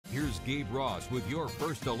Here's Gabe Ross with your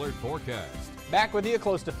First Alert forecast. Back with you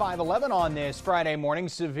close to 5:11 on this Friday morning.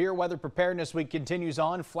 Severe Weather Preparedness Week continues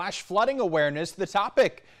on. Flash flooding awareness, the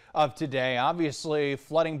topic of today. Obviously,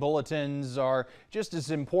 flooding bulletins are just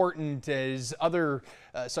as important as other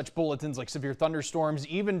such bulletins like severe thunderstorms,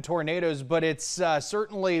 even tornadoes, but it's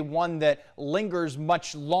certainly one that lingers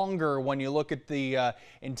much longer when you look at the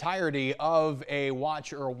entirety of a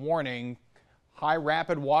watch or a warning. High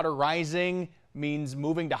rapid water rising means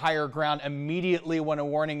moving to higher ground immediately when a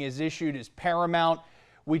warning is issued is paramount.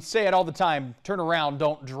 We say it all the time, turn around,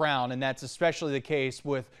 don't drown, and that's especially the case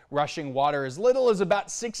with rushing water. As little as about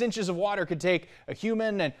 6 inches of water could take a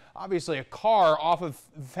human and obviously a car off of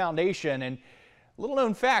foundation. And little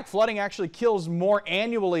known fact, flooding actually kills more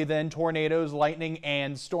annually than tornadoes, lightning,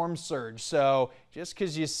 and storm surge. So just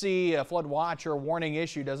because you see a flood watch or a warning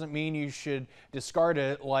issue doesn't mean you should discard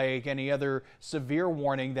it like any other severe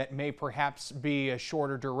warning that may perhaps be a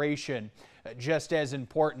shorter duration. Just as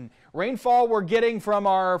important. Rainfall we're getting from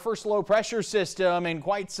our first low pressure system in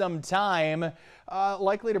quite some time,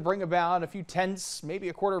 likely to bring about a few tenths, maybe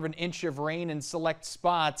a quarter of an inch of rain in select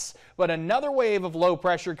spots. But another wave of low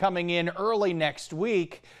pressure coming in early next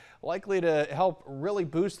week, likely to help really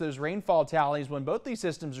boost those rainfall tallies when both these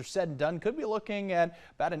systems are said and done. Could be looking at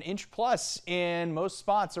about an inch plus in most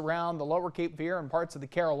spots around the lower Cape Fear and parts of the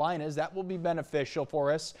Carolinas. That will be beneficial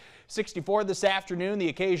for us. 64 this afternoon, the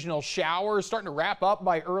occasional showers starting to wrap up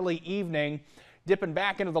by early evening, dipping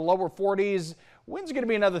back into the lower 40s. Wind's going to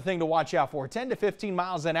be another thing to watch out for, 10 to 15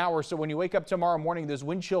 miles an hour. So when you wake up tomorrow morning, those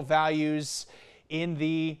wind chill values in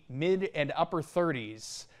the mid and upper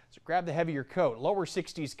 30s. So grab the heavier coat. Lower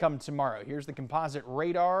 60s come tomorrow. Here's the composite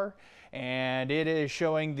radar, and it is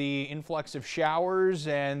showing the influx of showers,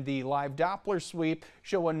 and the live Doppler sweep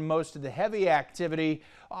showing most of the heavy activity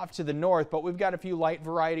off to the north. But we've got a few light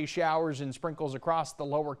variety showers and sprinkles across the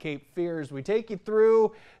lower Cape Fear. As we take you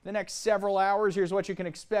through the next several hours, here's what you can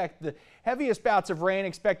expect. The heaviest bouts of rain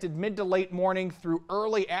expected mid to late morning through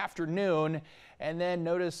early afternoon, and then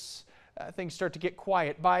notice things start to get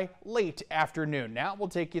quiet by late afternoon. Now we'll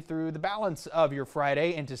take you through the balance of your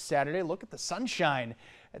Friday into Saturday. Look at the sunshine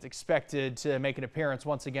that's expected to make an appearance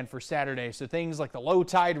once again for Saturday. So things like the low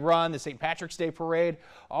tide run, the St. Patrick's Day parade,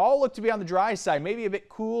 all look to be on the dry side, maybe a bit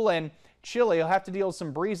cool and chilly. You'll have to deal with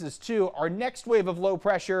some breezes too. Our next wave of low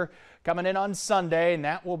pressure coming in on Sunday, and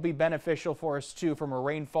that will be beneficial for us too from a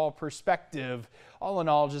rainfall perspective. All in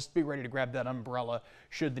all, just be ready to grab that umbrella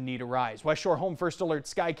should the need arise. West Shore Home First Alert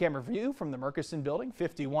sky camera view from the Murkison building,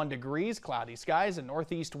 51 degrees, cloudy skies, and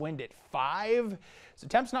northeast wind at 5. So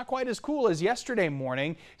temps not quite as cool as yesterday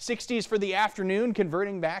morning. 60s for the afternoon,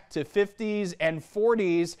 converting back to 50s and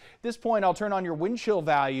 40s. At this point, I'll turn on your wind chill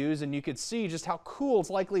values, and you could see just how cool it's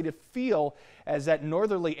likely to feel as that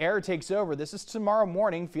northerly air takes over. This is tomorrow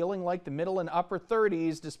morning, feeling like the middle and upper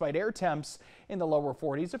 30s despite air temps in the lower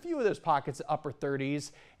 40s. A few of those pockets of upper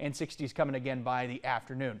 30s and 60s coming again by the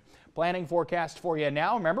afternoon. Planning forecast for you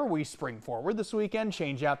now. Remember, we spring forward this weekend,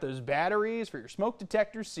 change out those batteries for your smoke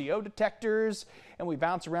detectors, CO detectors, and we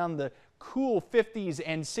bounce around the cool 50s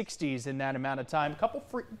and 60s in that amount of time. A couple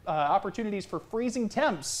opportunities for freezing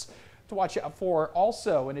temps to watch out for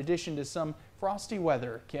also, in addition to some frosty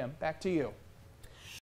weather. Kim, back to you.